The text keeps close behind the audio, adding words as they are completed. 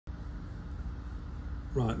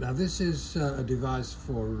Right, now this is a device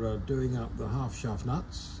for doing up the half shaft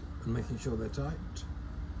nuts and making sure they're tight.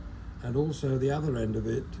 And also the other end of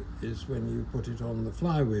it is when you put it on the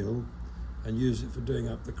flywheel and use it for doing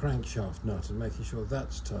up the crankshaft nut and making sure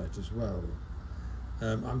that's tight as well.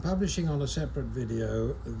 I'm publishing on a separate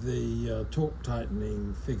video the torque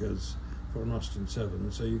tightening figures for an Austin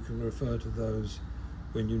 7, so you can refer to those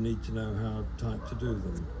when you need to know how tight to do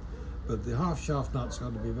them. But the half shaft nut's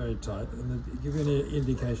got to be very tight, and to give you an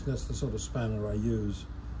indication, that's the sort of spanner I use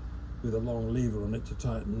with a long lever on it to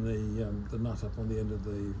tighten the nut up on the end of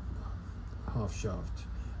the half shaft.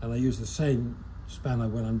 And I use the same spanner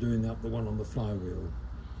when I'm doing up the one on the flywheel.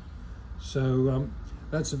 So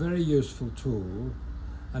that's a very useful tool,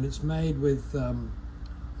 and it's made with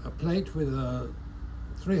a plate with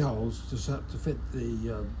 3 holes to fit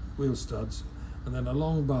the wheel studs, and then a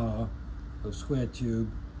long bar of square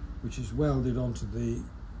tube which is welded onto the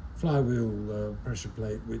flywheel pressure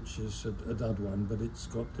plate, which is a dud one, but it's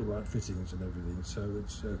got the right fittings and everything, so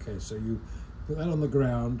it's okay. So you put that on the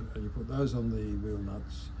ground and you put those on the wheel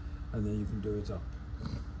nuts, and then you can do it up.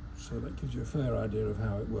 So that gives you a fair idea of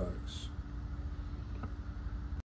how it works.